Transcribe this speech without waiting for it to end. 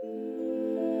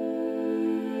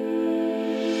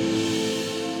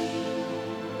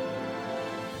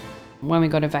When we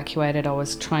got evacuated, I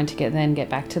was trying to get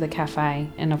back to the cafe,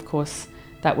 and of course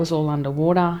that was all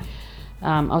underwater.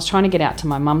 I was trying to get out to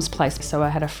my mum's place, so I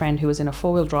had a friend who was in a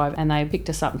four-wheel drive, and they picked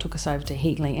us up and took us over to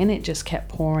Heatley, and it just kept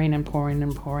pouring and pouring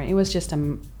and pouring. It was just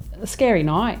a scary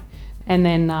night. And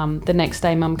then the next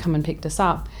day, Mum come and picked us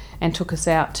up and took us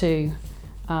out to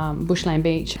Bushland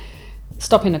Beach,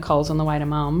 stopping at Coles on the way to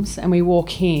Mum's, and we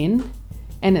walk in,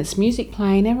 and it's music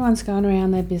playing, everyone's going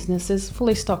around their businesses,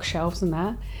 fully stocked shelves and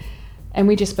that. And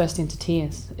we just burst into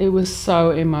tears. It was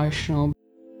so emotional.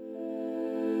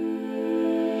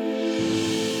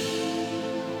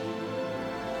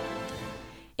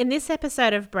 In this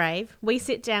episode of Brave, we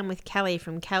sit down with Kelly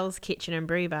from Kel's Kitchen and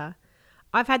Brew Bar.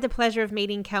 I've had the pleasure of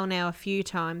meeting Kel now a few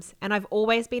times, and I've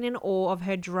always been in awe of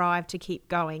her drive to keep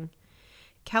going.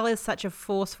 Kel is such a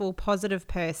forceful, positive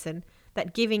person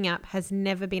that giving up has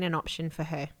never been an option for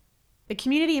her. The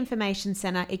Community Information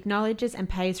Centre acknowledges and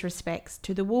pays respects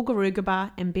to the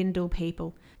Wulgurugaba and Bindal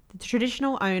people, the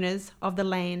traditional owners of the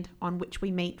land on which we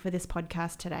meet for this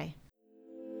podcast today.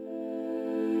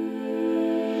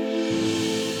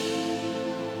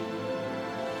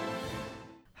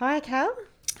 Hi, Kel.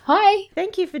 Hi.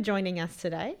 Thank you for joining us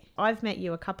today. I've met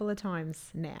you a couple of times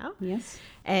now. Yes.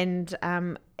 And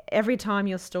every time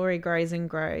your story grows and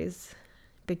grows,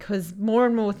 because more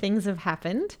and more things have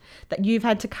happened that you've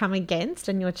had to come against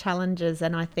and your challenges,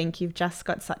 and I think you've just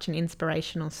got such an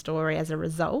inspirational story as a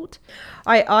result.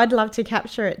 I'd love to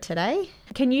capture it today.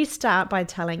 Can you start by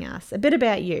telling us a bit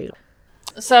about you?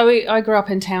 So I grew up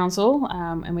in Townsville,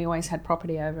 and we always had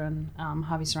property over on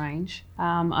Harvey's Range.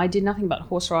 I did nothing but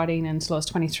horse riding until I was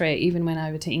 23. I even went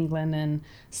over to England and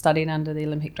studied under the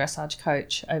Olympic dressage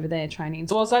coach over there training.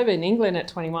 So I was over in England at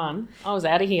 21. I was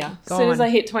out of here. As soon as I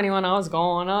hit 21, I was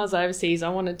gone. I was overseas. I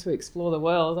wanted to explore the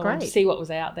world. I wanted to see what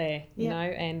was out there, you know.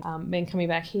 And then coming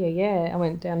back here, I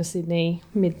went down to Sydney,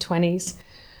 mid-20s.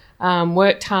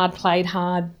 Worked hard, played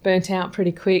hard, burnt out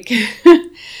pretty quick.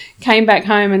 Came back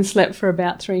home and slept for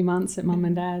about 3 months at Mum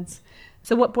and Dad's.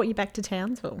 So what brought you back to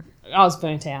Townsville? I was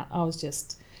burnt out. I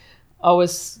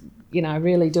was,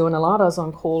 really doing a lot. I was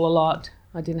on call a lot.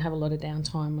 I didn't have a lot of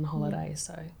downtime on holidays.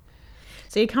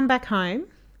 So you come back home,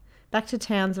 back to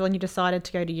Townsville, and you decided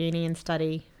to go to uni and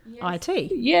study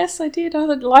IT. Yes, I did. I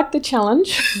liked the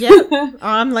challenge. Yeah,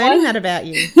 I'm learning that about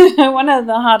you. One of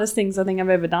the hardest things I think I've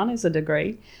ever done is a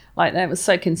degree. Like, that was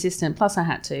so consistent. Plus I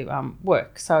had to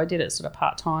work. So I did it sort of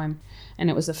part-time. And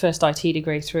it was the first IT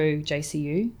degree through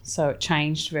JCU. So it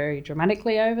changed very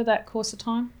dramatically over that course of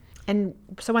time. And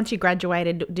so once you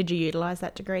graduated, did you utilise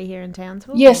that degree here in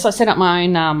Townsville? Yes, I set up my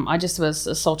own. I just was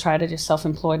a sole trader, just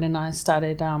self-employed. And I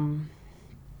started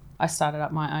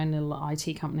up my own little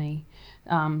IT company,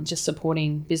 just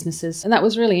supporting businesses. And that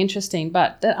was really interesting.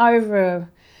 But over...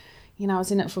 I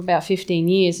was in it for about 15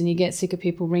 years, and you get sick of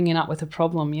people ringing up with a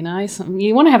problem, you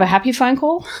want to have a happy phone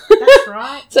call. That's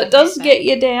right. So it does get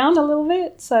you down a little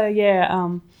bit. So,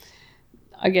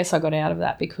 I guess I got out of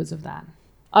that because of that.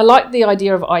 I liked the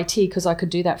idea of IT because I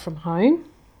could do that from home.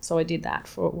 So I did that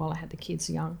while I had the kids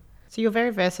young. So you're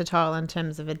very versatile in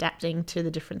terms of adapting to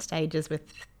the different stages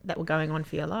that were going on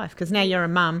for your life, because now you're a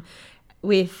mum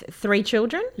with 3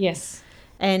 children. Yes.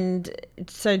 And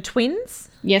so twins?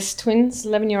 Yes, twins,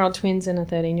 11-year-old twins and a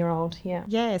 13-year-old, yeah.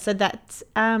 Yeah, so that's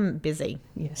busy.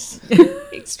 Yes,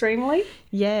 extremely.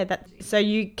 Yeah, so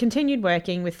you continued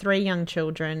working with 3 young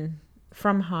children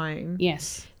from home.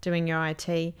 Yes. Doing your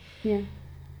IT. Yeah.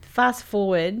 Fast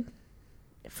forward,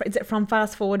 is it from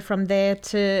there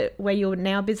to where your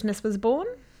now business was born?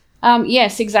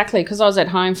 Yes, exactly, because I was at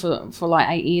home for like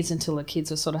 8 years until the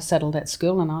kids were sort of settled at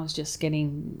school, and I was just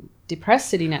getting depressed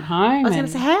sitting at home. I was going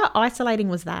to say, how isolating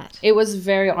was that? It was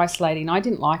very isolating. I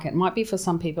didn't like it. It might be for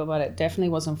some people, but it definitely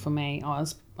wasn't for me. I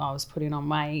was putting on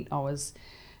weight. I was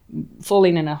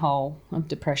falling in a hole of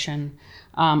depression.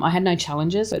 I had no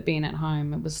challenges, but being at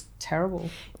home, it was terrible.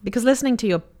 Because listening to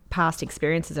your past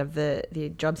experiences of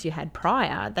the jobs you had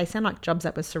prior, they sound like jobs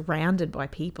that were surrounded by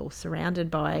people,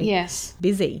 surrounded by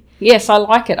busy. Yes, I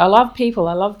like it. I love people.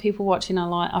 I love people watching.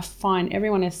 I find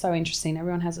everyone is so interesting.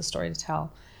 Everyone has a story to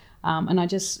tell. And I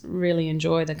just really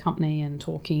enjoy the company and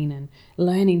talking and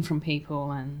learning from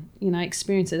people and,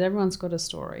 experiences. Everyone's got a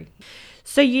story.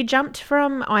 So you jumped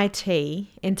from IT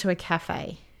into a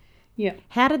cafe. Yeah.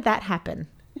 How did that happen?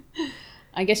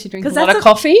 I guess you drink a lot of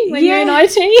coffee when you're in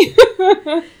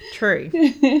IT. True.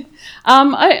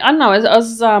 I don't know.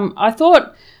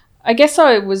 I guess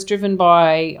I was driven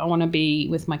by, I want to be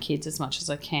with my kids as much as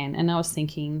I can. And I was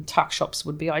thinking tuck shops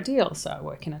would be ideal. So I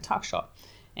work in a tuck shop,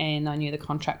 and I knew the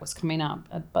contract was coming up,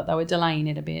 but they were delaying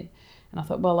it a bit. And I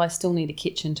thought, well, I still need a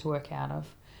kitchen to work out of.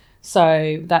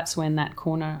 So that's when that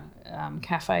corner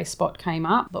cafe spot came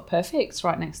up. But perfect, it's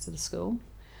right next to the school.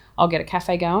 I'll get a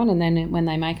cafe going, and then when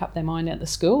they make up their mind at the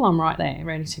school, I'm right there,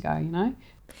 ready to go, you know.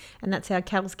 And that's how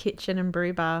Cal's Kitchen and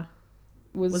Brew Bar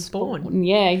was born.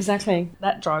 Yeah, exactly.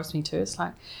 That drives me too. It's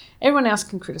like everyone else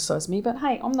can criticise me, but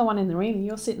hey, I'm the one in the ring and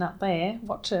you're sitting up there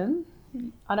watching.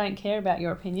 I don't care about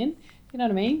your opinion. You know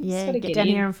what I mean? Yeah, get down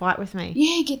here and fight with me.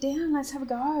 Yeah, get down. Let's have a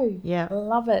go. Yeah. I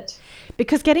love it.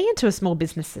 Because getting into a small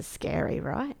business is scary,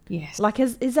 right? Yes. Like,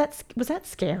 was that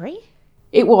scary?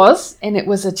 It was, and it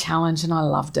was a challenge, and I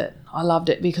loved it. I loved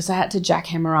it because I had to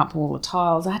jackhammer up all the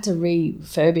tiles. I had to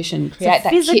refurbish and create that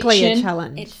physically kitchen. A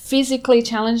challenge. It physically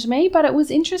challenged me, but it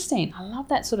was interesting. I love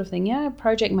that sort of thing. Yeah,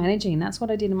 project managing. That's what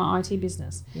I did in my IT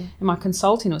business. Yeah. And my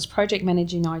consulting was project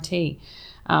managing IT.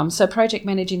 So project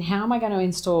managing, how am I going to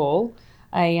install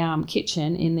a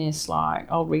kitchen in this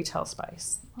like old retail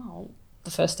space? Oh,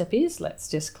 the first step is let's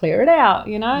just clear it out,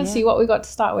 you know, see what we got to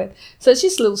start with. So it's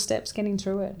just little steps getting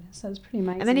through it. So it's pretty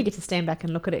amazing. And then you get to stand back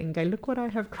and look at it and go, look what I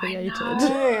have created. I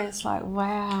know. It's like,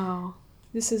 wow,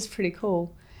 this is pretty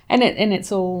cool. And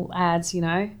it's all adds, you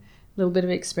know, a little bit of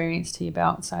experience to your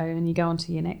belt. So when you go on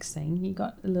to your next thing, you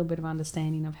got a little bit of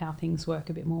understanding of how things work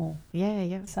a bit more. Yeah,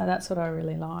 yeah. So that's what I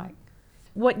really like.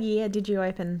 What year did you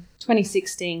open?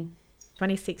 2016.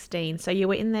 2016. So you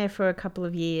were in there for a couple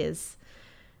of years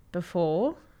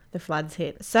before the floods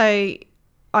hit. So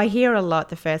I hear a lot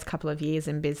the first couple of years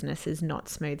in business is not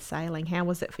smooth sailing. How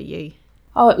was it for you?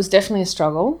 Oh, it was definitely a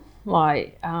struggle.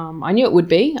 Like, I knew it would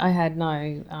be. I had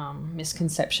no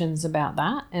misconceptions about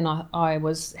that. And I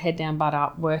was head down, butt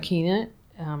up, working it,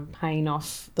 paying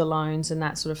off the loans and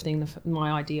that sort of thing.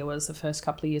 My idea was the first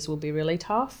couple of years will be really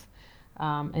tough.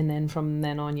 And then from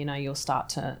then on, you know, you'll start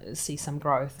to see some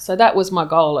growth. So that was my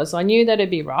goal, as I knew that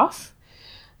it'd be rough.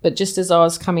 But just as I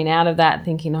was coming out of that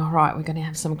thinking, all right, we're going to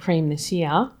have some cream this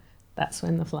year, that's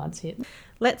when the floods hit.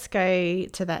 Let's go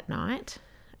to that night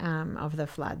of the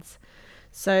floods.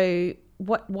 So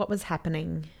what was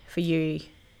happening for you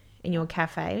in your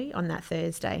cafe on that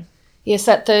Thursday? Yes,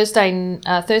 that Thursday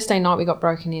night we got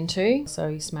broken into, so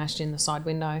he smashed in the side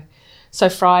window. So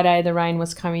Friday the rain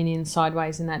was coming in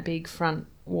sideways in that big front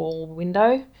wall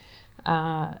window,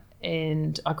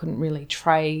 and I couldn't really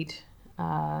trade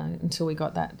until we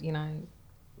got that, you know,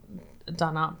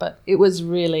 done up. But it was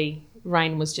really,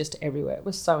 rain was just everywhere. It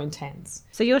was so intense.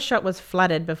 So your shop was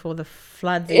flooded before the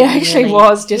floods. It actually really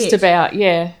was just about,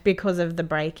 yeah. Because of the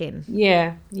break-in.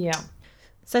 Yeah, yeah.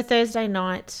 So Thursday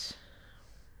night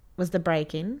was the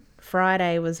break-in.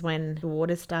 Friday was when the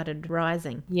water started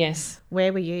rising. Yes.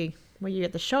 Where were you? Were you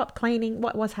at the shop cleaning?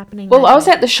 What was happening? Well, I was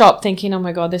at the shop thinking, oh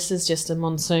my God, this is just a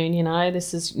monsoon, you know,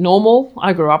 this is normal.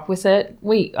 I grew up with it.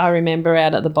 I remember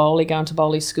out at the Bowley, going to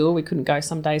Bowley school, we couldn't go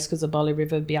some days because the Bowley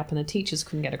River would be up and the teachers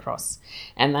couldn't get across.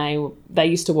 And they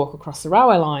used to walk across the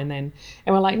railway line then.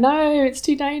 And we're like, no, it's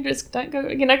too dangerous. Don't go,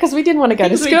 you know, because we didn't want to go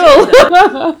to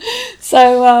school.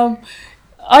 So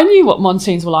I knew what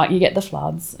monsoons were like. You get the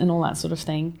floods and all that sort of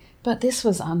thing. But this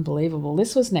was unbelievable.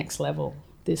 This was next level.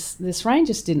 This rain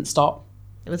just didn't stop.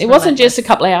 It wasn't just a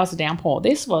couple of hours of downpour.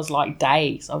 This was like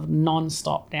days of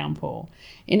non-stop downpour.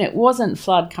 And it wasn't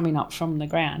flood coming up from the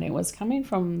ground. It was coming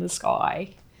from the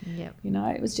sky. Yep. You know,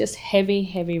 it was just heavy,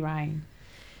 heavy rain.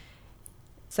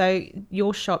 So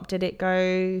your shop, did it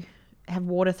go have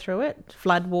water through it,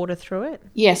 flood water through it?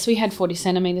 Yes, we had 40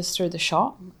 centimetres through the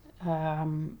shop.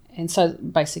 And so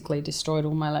basically destroyed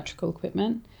all my electrical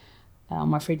equipment,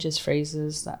 my fridges,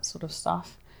 freezers, that sort of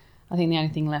stuff. I think the only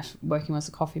thing left working was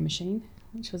a coffee machine,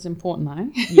 which was important though.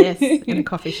 Yes, in a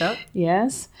coffee shop.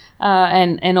 Yes.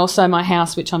 And also my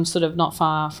house, which I'm sort of not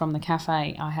far from the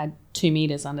cafe, I had 2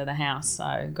 metres under the house,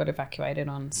 so got evacuated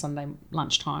on Sunday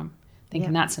lunchtime,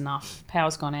 thinking that's enough.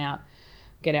 Power's gone out,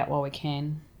 get out while we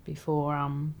can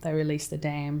before they release the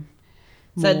dam.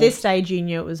 So at this stage you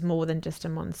knew it was more than just a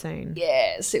monsoon.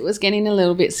 Yes, it was getting a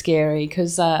little bit scary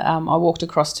because I walked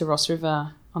across to Ross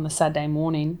River on the Saturday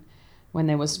morning when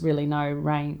there was really no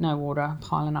rain, no water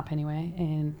piling up anywhere,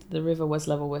 and the river was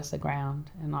level with the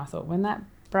ground. And I thought, when that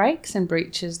breaks and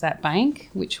breaches that bank,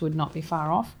 which would not be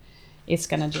far off, it's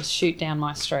going to just shoot down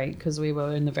my street because we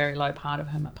were in the very low part of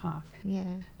Hermit Park. Yeah.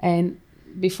 And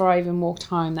before I even walked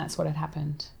home, that's what had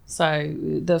happened. So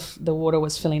the water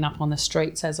was filling up on the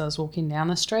streets as I was walking down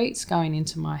the streets, going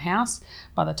into my house.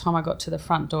 By the time I got to the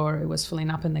front door, it was filling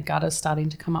up and the gutters starting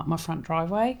to come up my front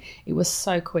driveway. It was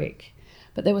so quick.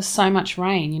 But there was so much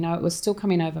rain, you know, it was still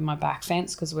coming over my back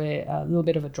fence because we're a little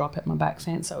bit of a drop at my back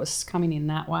fence. So it was coming in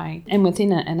that way. And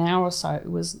within an hour or so,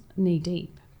 it was knee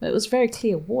deep. But it was very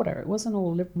clear water. It wasn't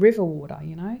all river water,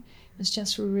 you know. It was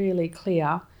just really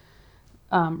clear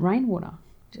rainwater.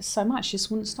 just so much,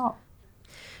 just wouldn't stop.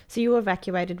 So you were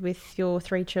evacuated with your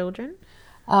 3 children?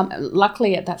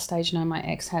 Luckily at that stage, no, my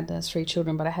ex had the 3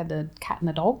 children, but I had the cat and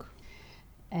the dog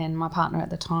and my partner at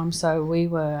the time. So we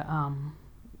were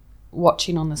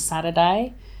watching on the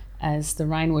Saturday as the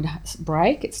rain would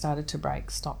break. It started to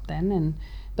break, stopped then,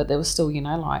 but there was still,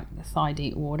 like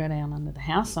thigh-deep water down under the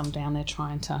house. I'm down there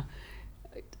trying to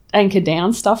anchor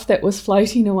down stuff that was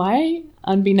floating away.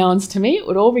 Unbeknownst to me, it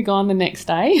would all be gone the next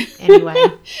day. Anyway.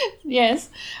 Yes.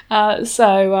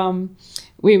 So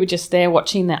we were just there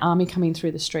watching the army coming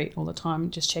through the street all the time,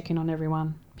 just checking on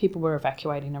everyone. People were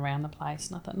evacuating around the place.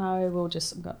 And I thought,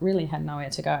 no, really had nowhere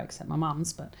to go except my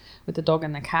mum's. But with the dog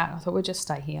and the cat, I thought we'll just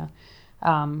stay here.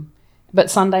 But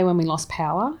Sunday when we lost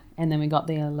power and then we got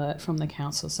the alert from the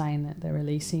council saying that they're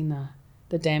releasing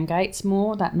the dam gates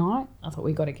more that night, I thought,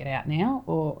 we've got to get out now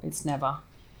or it's never.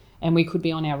 And we could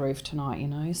be on our roof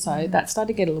tonight, So that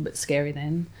started to get a little bit scary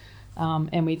then.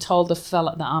 And we told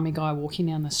the army guy walking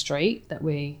down the street that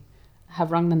we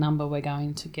have rung the number, we're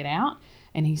going to get out.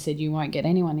 And he said, you won't get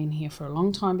anyone in here for a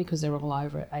long time because they're all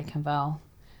over at Aikenvale,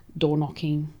 door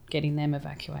knocking, getting them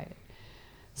evacuated.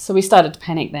 So we started to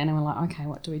panic then and we're like, okay,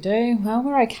 what do we do? Well,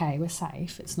 we're okay, we're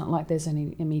safe. It's not like there's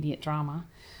any immediate drama.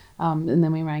 And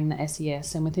then we rang the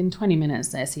SES and within 20 minutes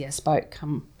the SES boat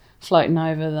come floating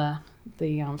over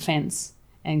the fence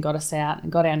and got us out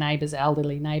and got our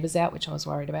elderly neighbours out, which I was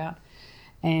worried about,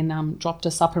 and dropped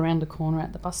us up around the corner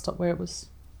at the bus stop where it was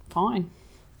fine.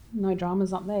 No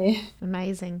dramas up there.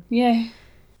 Amazing. Yeah.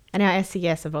 And our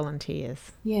SES are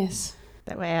volunteers. Yes.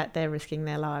 That were out there risking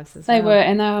their lives as well. They were,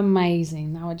 and they were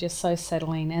amazing. They were just so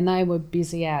settling and they were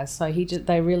busy as. So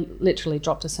they literally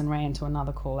dropped us and ran to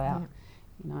another call out,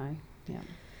 Yeah.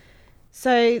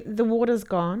 So the water's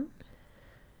gone.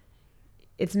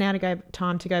 It's now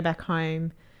time to go back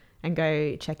home and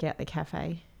go check out the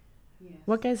cafe. Yes.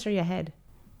 What goes through your head?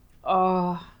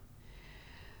 Oh,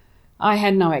 I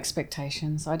had no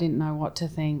expectations. I didn't know what to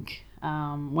think.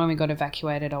 When we got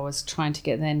evacuated, I was trying to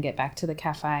get back to the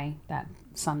cafe that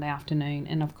Sunday afternoon.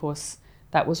 And, of course,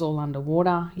 that was all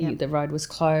underwater. Yep. The road was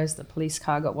closed. The police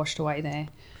car got washed away there.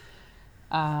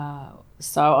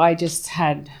 So I just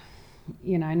had,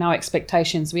 no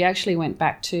expectations. We actually went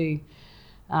back to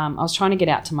I was trying to get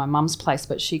out to my mum's place,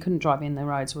 but she couldn't drive in. The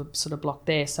roads were sort of blocked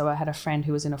there. So I had a friend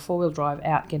who was in a 4-wheel drive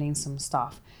out getting some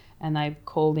stuff. And they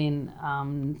called in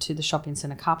to the shopping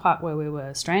centre car park where we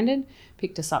were stranded,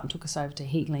 picked us up and took us over to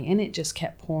Heatley. And it just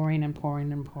kept pouring and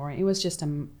pouring and pouring. It was just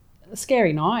a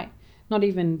scary night, not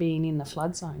even being in the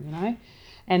flood zone,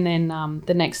 And then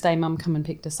the next day, Mum come and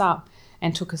picked us up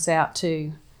and took us out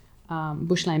to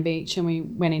Bushland Beach and we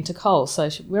went into Coles. So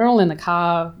we're all in the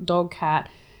car, dog, cat,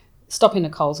 stopping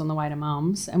at Coles on the way to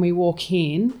Mum's. And we walk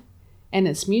in and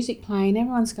it's music playing.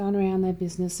 Everyone's going around their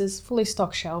business. There's fully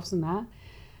stocked shelves and that.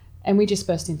 And we just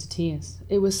burst into tears.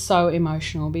 It was so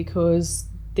emotional because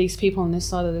these people on this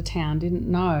side of the town didn't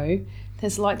know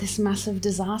there's like this massive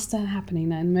disaster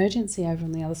happening, an emergency over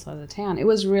on the other side of the town. It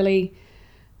was really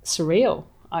surreal.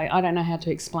 I don't know how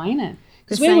to explain it.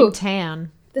 The same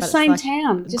town. The same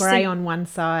town. Just grey on one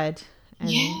side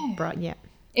and bright, yeah.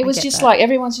 It was just like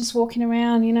everyone's just walking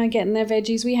around, getting their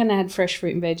veggies. We hadn't had fresh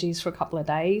fruit and veggies for a couple of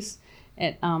days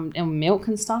and milk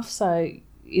and stuff, so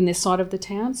in this side of the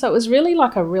town. So it was really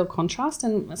like a real contrast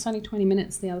and it's only 20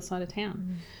 minutes the other side of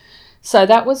town. So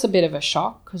that was a bit of a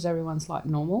shock because everyone's like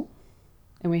normal.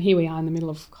 And here we are in the middle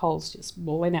of Coles just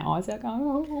bawling our eyes out going,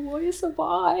 oh, we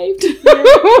survived. Yeah,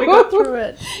 we got through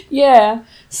it. Yeah.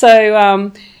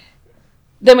 So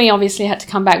then we obviously had to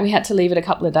come back. We had to leave it a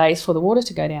couple of days for the water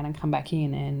to go down and come back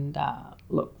in. And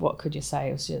look, what could you say?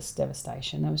 It was just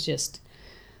devastation. There was just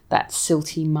that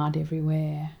silty mud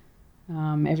everywhere.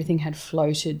 Everything had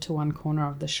floated to one corner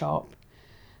of the shop.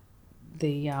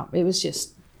 It was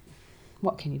just,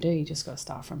 what can you do? You just got to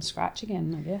start from scratch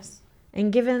again, I guess.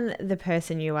 And given the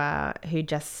person you are who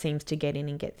just seems to get in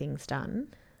and get things done,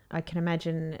 I can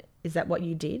imagine, is that what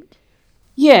you did?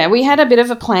 Yeah, we had a bit of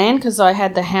a plan because the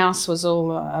house was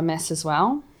all a mess as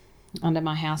well. Under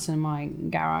my house and my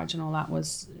garage and all that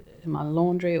was my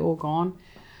laundry all gone.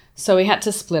 So we had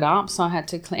to split up. So I had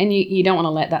to clean. And you don't want to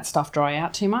let that stuff dry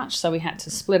out too much. So we had to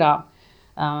split up.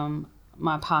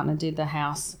 My partner did the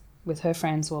house with her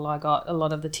friends. Well, I got a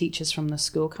lot of the teachers from the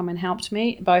school come and helped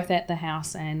me, both at the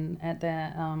house and at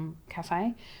the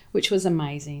cafe, which was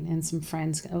amazing. And some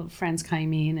friends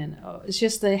came in, and it's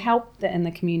just the help and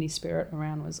the community spirit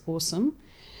around was awesome.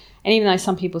 And even though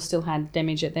some people still had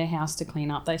damage at their house to clean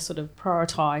up, they sort of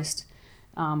prioritised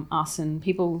us and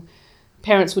people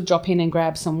parents would drop in and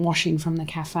grab some washing from the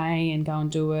cafe and go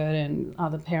and do it, and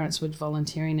other parents would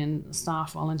volunteering and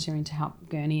staff volunteering to help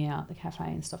gurney out the cafe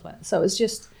and stuff like that. So it was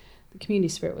just, the community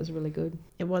spirit was really good.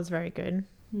 It was very good.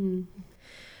 Mm.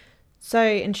 So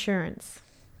insurance,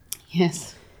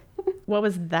 Yes. what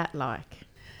was that like?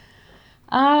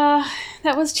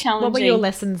 That was challenging. What were your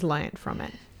lessons learnt from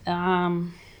it?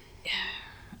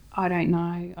 I don't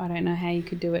know. I don't know how you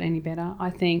could do it any better. I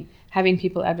think having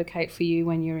people advocate for you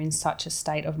when you're in such a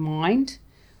state of mind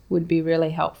would be really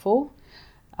helpful.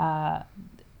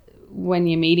 When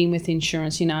you're meeting with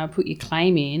insurance, you know, put your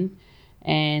claim in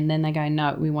and then they go,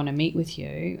 no, we want to meet with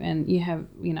you. And you have,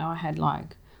 you know, I had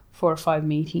like 4 or 5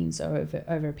 meetings over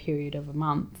a period of a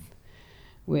month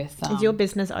with... Is your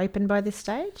business open by this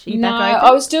stage? Are you No, back open?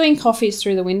 I was doing coffees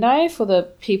through the window for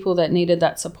the people that needed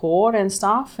that support and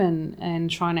stuff, and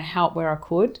trying to help where I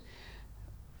could.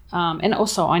 And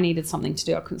also I needed something to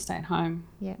do. I couldn't stay at home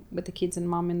with the kids and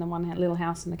mum in the one little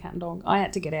house and the cat and dog. I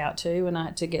had to get out too, and I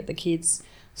had to get the kids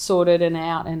sorted and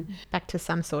out and back to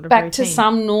some sort of back routine. to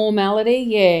some normality,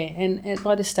 yeah. And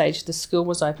by this stage the school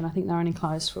was open. I think they were only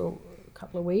closed for a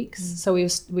couple of weeks. So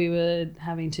we were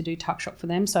having to do tuck shop for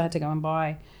them, so I had to go and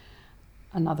buy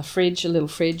another fridge, a little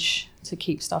fridge to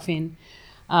keep stuff in.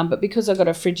 But because I got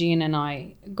a fridge in and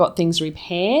I got things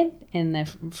repaired, and the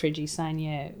fridgie's saying,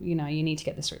 yeah, you know, you need to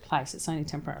get this replaced. It's only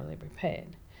temporarily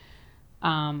repaired.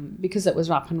 Because it was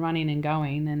up and running and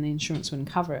going, then the insurance wouldn't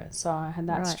cover it. So I had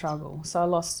that struggle. So I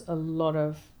lost a lot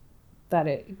of that.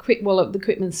 The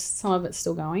equipment's, some of it's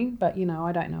still going, but, you know,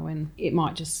 I don't know when it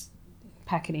might just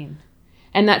pack it in.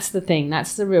 And that's the thing.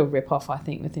 That's the real rip-off, I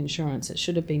think, with insurance. It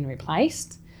should have been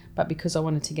replaced, but because I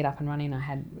wanted to get up and running, I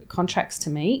had contracts to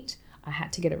meet. I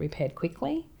had to get it repaired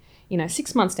quickly. You know,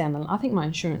 6 months down the line, I think my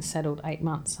insurance settled 8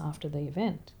 months after the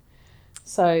event.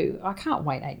 So I can't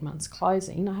wait 8 months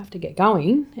closing. I have to get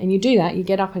going. And you do that, you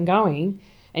get up and going,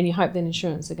 and you hope that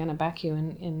insurance are going to back you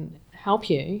and help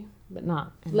you. But no,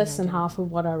 less than half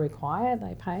of what I require,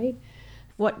 they paid.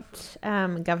 What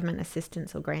government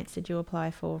assistance or grants did you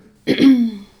apply for?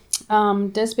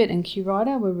 Desbit and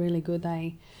Q-Rider were really good.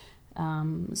 They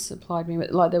supplied me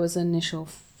with, like, there was an initial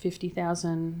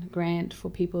 $50,000 grant for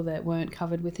people that weren't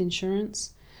covered with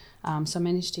insurance. So I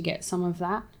managed to get some of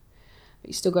that. But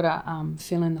you still got to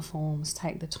fill in the forms,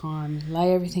 take the time,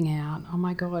 lay everything out. Oh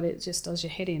my God, it just does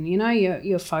your head in. You know,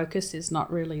 your focus is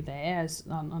not really there as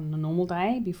on a normal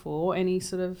day before any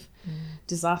sort of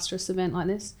disastrous event like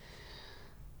this.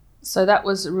 So that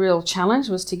was a real challenge,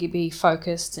 was to be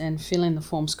focused and fill in the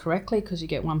forms correctly, because you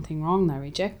get one thing wrong, they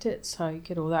reject it. So you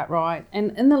get all that right.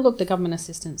 And the government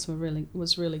assistance was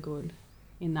really good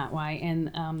in that way.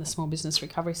 And the Small Business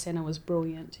Recovery Centre was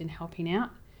brilliant in helping out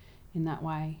in that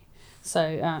way. So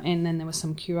and then there were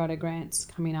some Q-Rider grants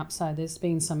coming up. So there's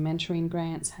been some mentoring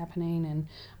grants happening and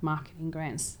marketing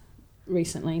grants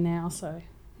recently now. So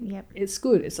it's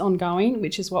good. It's ongoing,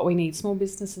 which is what we need. Small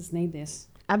businesses need this.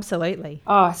 Absolutely.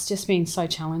 Oh, it's just been so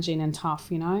challenging and tough,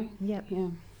 you know? Yep.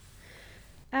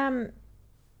 Yeah.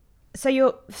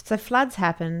 So floods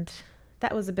happened.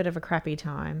 That was a bit of a crappy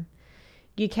time.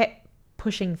 You kept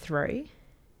pushing through.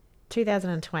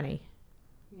 2020.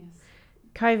 Yes.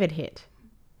 COVID hit.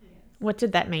 Yes. What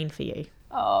did that mean for you?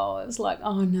 Oh, it was like,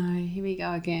 oh no, here we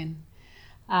go again.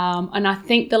 And I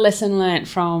think the lesson learnt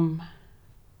from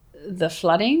the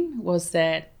flooding was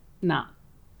that,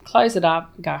 close it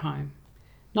up, go home.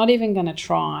 Not even going to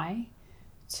try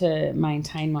to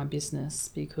maintain my business,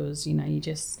 because, you know,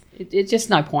 it's just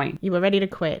no point. You were ready to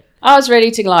quit. I was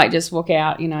ready to just walk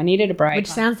out, you know, I needed a break. Which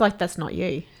sounds like that's not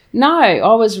you. No,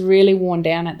 I was really worn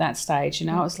down at that stage, you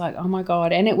know. I was like, oh my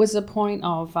God. And it was a point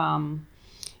of,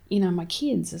 you know, my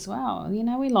kids as well. You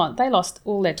know, they lost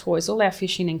all their toys, all our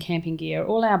fishing and camping gear,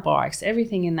 all our bikes,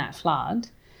 everything in that flood.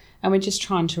 And we're just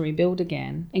trying to rebuild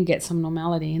again and get some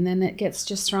normality. And then it gets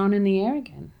just thrown in the air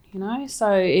again. You know,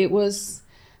 so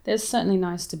there's certainly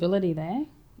no stability there,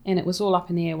 and it was all up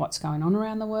in the air what's going on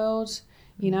around the world,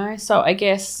 you know. So I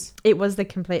guess it was the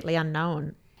completely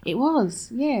unknown. It was,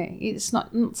 yeah. It's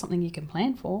not something you can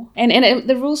plan for. And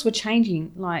the rules were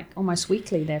changing like almost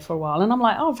weekly there for a while, and I'm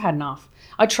like, oh, I've had enough.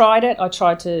 I tried it. I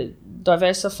tried to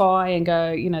diversify and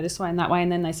go, you know, this way and that way,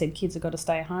 and then they said kids have got to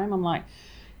stay at home. I'm like,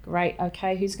 great,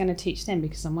 okay, who's going to teach them,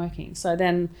 because I'm working? So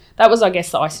then that was, I guess,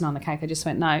 the icing on the cake. I just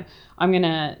went, no,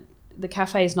 the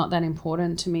cafe is not that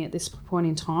important to me at this point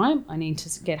in time. I need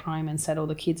to get home and settle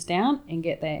the kids down and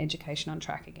get their education on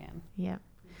track again. Yeah.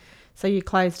 So you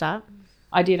closed up?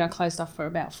 I did. I closed up for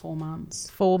about 4 months.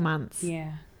 4 months?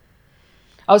 Yeah.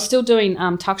 I was still doing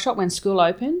tuck shop when school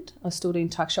opened. I was still doing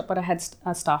tuck shop, but I had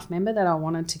a staff member that I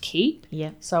wanted to keep.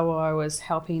 Yeah. So I was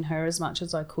helping her as much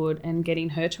as I could and getting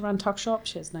her to run tuck shop.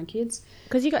 She has no kids.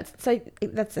 Because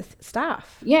that's the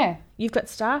staff. Yeah. You've got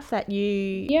staff that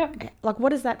you... Yeah. Like, what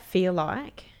does that feel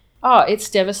like? Oh, it's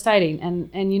devastating.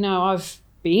 And you know, I've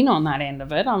been on that end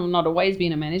of it. I'm not always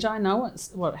been a manager. I know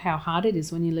how hard it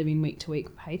is when you're living week to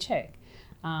week paycheck.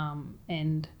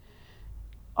 And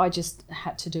I just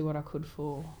had to do what I could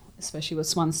for, especially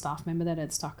with one staff member that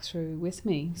had stuck through with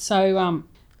me. So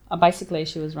basically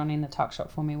she was running the tuck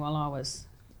shop for me while I was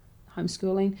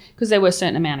homeschooling, because there were a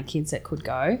certain amount of kids that could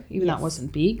go. Even though it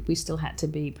wasn't big, we still had to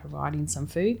be providing some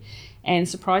food. And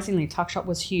surprisingly, tuck shop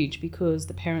was huge because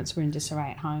the parents were in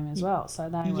disarray at home as well. So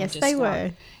they were Yes, just... they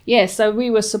were. Yeah, so we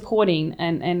were supporting,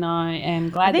 and I am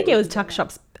glad. I think it was tuck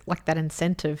shops like that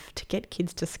incentive to get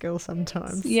kids to school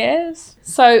sometimes. Yes.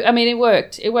 So, I mean, it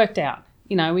worked. It worked out.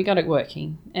 You know, we got it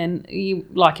working. And you,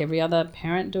 like every other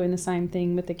parent doing the same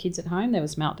thing with the kids at home, there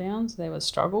was meltdowns, there was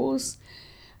struggles,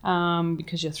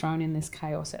 because you're thrown in this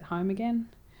chaos at home again.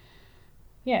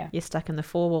 Yeah. You're stuck in the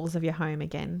four walls of your home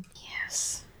again.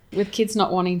 Yes. With kids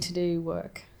not wanting to do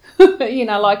work. You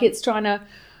know, like it's trying to...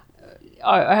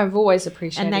 I have always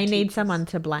appreciated... And they need teachers. someone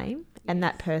to blame. And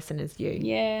that person is you.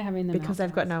 Yeah, having them because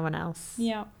they've got no one else.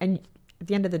 Yeah. And at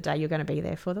the end of the day, you're going to be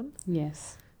there for them.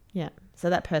 Yes. Yeah. So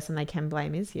that person they can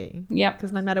blame is you. Yep.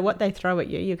 Because no matter what they throw at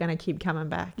you, you're going to keep coming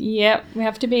back. Yep. We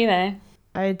have to be there.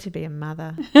 Oh, to be a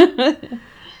mother.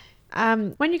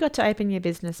 When you got to open your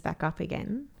business back up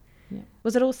again,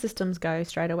 was it all systems go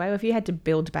straight away? Or if you had to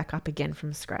build back up again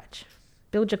from scratch?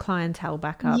 Build your clientele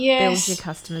back up. Yes. Build your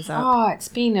customers up. Oh, it's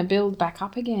been a build back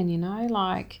up again, you know,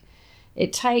 like...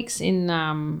 It takes in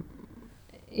that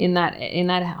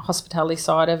hospitality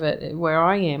side of it where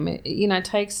I am, it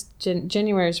takes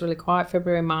January is really quiet.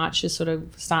 February, March is sort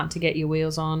of starting to get your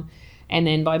wheels on, and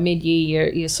then by mid-year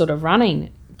you're sort of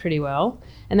running pretty well,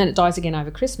 and then it dies again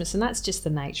over Christmas, and that's just the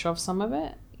nature of some of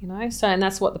it, you know. So, and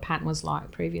that's what the pattern was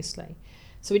like previously.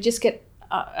 So we just get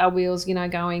our wheels, you know,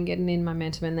 going, getting in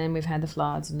momentum, and then we've had the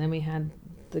floods, and then we had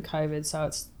the COVID. So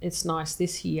it's nice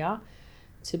this year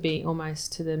to be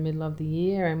almost to the middle of the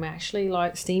year and we're actually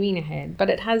like steaming ahead. But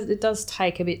it does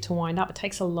take a bit to wind up. It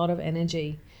takes a lot of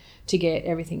energy to get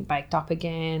everything baked up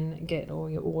again, get all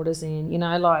your orders in, you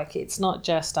know, like it's not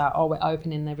just we're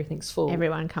open and everything's full.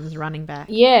 Everyone comes running back.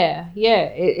 Yeah.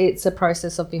 It's a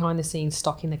process of behind the scenes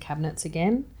stocking the cabinets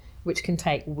again, which can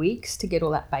take weeks to get all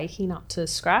that baking up to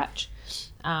scratch.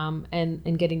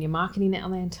 And getting your marketing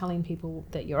out there and telling people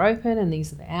that you're open and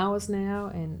these are the hours now.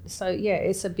 And so, yeah,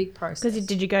 it's a big process. Because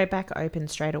did you go back open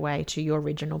straight away to your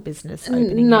original business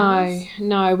opening hours?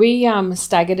 No. We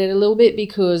staggered it a little bit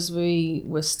because we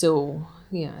were still,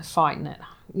 you know, fighting it.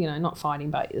 You know, not fighting,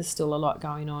 but there's still a lot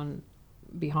going on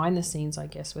behind the scenes, I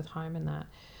guess, with home and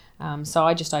that. So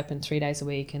I just opened 3 days a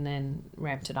week and then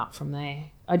ramped it up from there.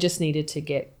 I just needed to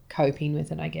get coping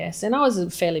with it, I guess. And I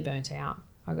was fairly burnt out.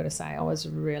 I got to say, I was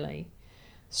really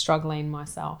struggling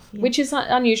myself, which is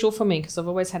unusual for me because I've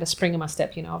always had a spring in my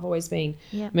step. You know, I've always been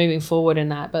moving forward in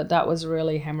that, but that was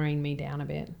really hammering me down a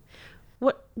bit.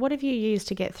 What have you used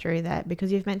to get through that?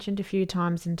 Because you've mentioned a few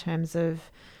times in terms of,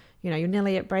 you know, you're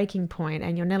nearly at breaking point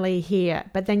and you're nearly here,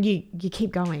 but then you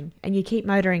keep going and you keep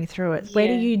motoring through it. Where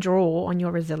do you draw on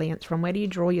your resilience from? Where do you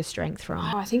draw your strength from?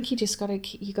 Oh, I think you just got to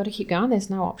keep going. There's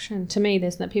no option. To me,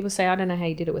 there's no, people say, I don't know how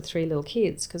you did it with 3 little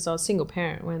kids because I was a single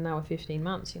parent when they were 15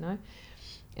 months, you know.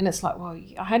 And it's like, well,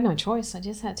 I had no choice. I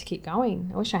just had to keep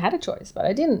going. I wish I had a choice, but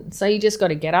I didn't. So you just got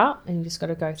to get up and you just got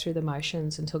to go through the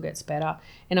motions until it gets better.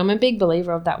 And I'm a big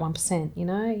believer of that 1%, you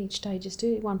know, each day just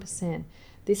do 1%.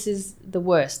 This is the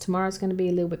worst. Tomorrow's going to be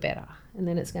a little bit better and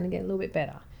then it's going to get a little bit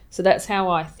better. So that's how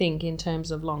I think in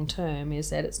terms of long term is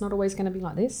that it's not always going to be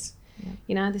like this. Yeah.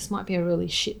 You know, this might be a really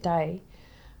shit day,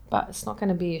 but it's not going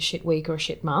to be a shit week or a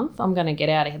shit month. I'm going to get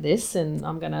out of this and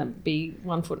I'm going to be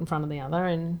one foot in front of the other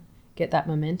and get that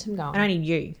momentum going. And only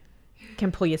you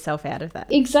can pull yourself out of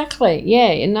that. Exactly, yeah.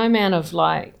 And no amount of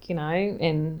like, you know,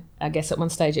 and I guess at one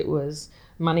stage it was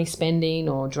money spending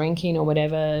or drinking or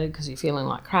whatever because you're feeling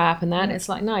like crap and that. It's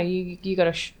like, no, you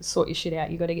got to sort your shit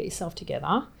out. You got to get yourself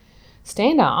together,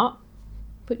 stand up,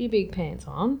 put your big pants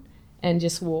on and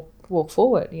just walk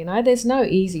forward, you know. There's no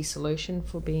easy solution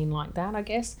for being like that, I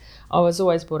guess. I was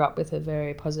always brought up with a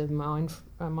very positive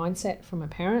mindset from my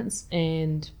parents,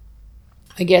 and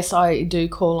I guess I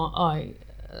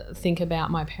think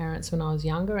about my parents when I was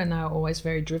younger and they were always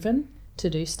very driven to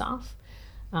do stuff.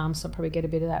 So I probably get a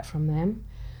bit of that from them.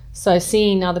 So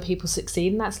seeing other people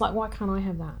succeed, and that's like, why can't I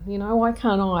have that? You know, why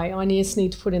can't I? I just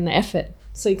need to put in the effort.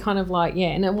 So you kind of like,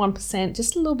 and at 1%,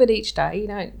 just a little bit each day.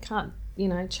 You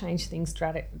change things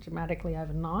dramatically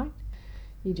overnight.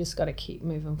 You just got to keep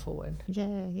moving forward.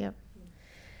 Yeah, yep.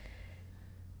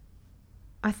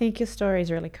 I think your story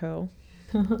is really cool.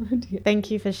 Thank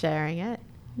you for sharing it.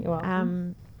 You're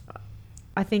welcome.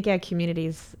 I think our community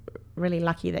is really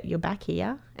lucky that you're back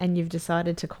here and you've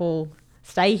decided to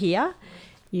stay here.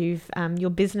 Your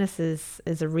business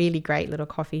is a really great little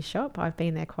coffee shop. I've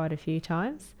been there quite a few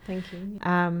times. Thank you.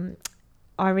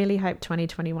 I really hope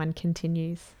 2021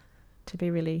 continues to be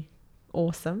really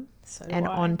awesome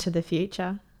on to the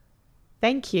future.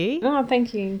 Thank you. Oh,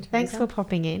 thank you, Teresa. Thanks for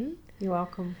popping in. You're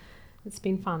welcome. It's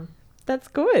been fun. That's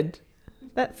good.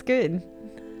 That's good.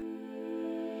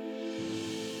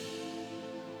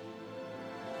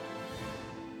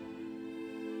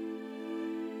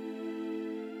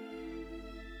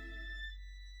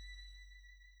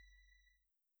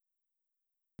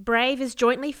 Brave is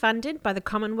jointly funded by the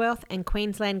Commonwealth and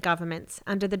Queensland governments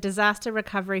under the Disaster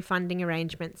Recovery Funding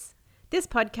Arrangements. This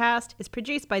podcast is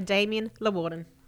produced by Damien Lawarden.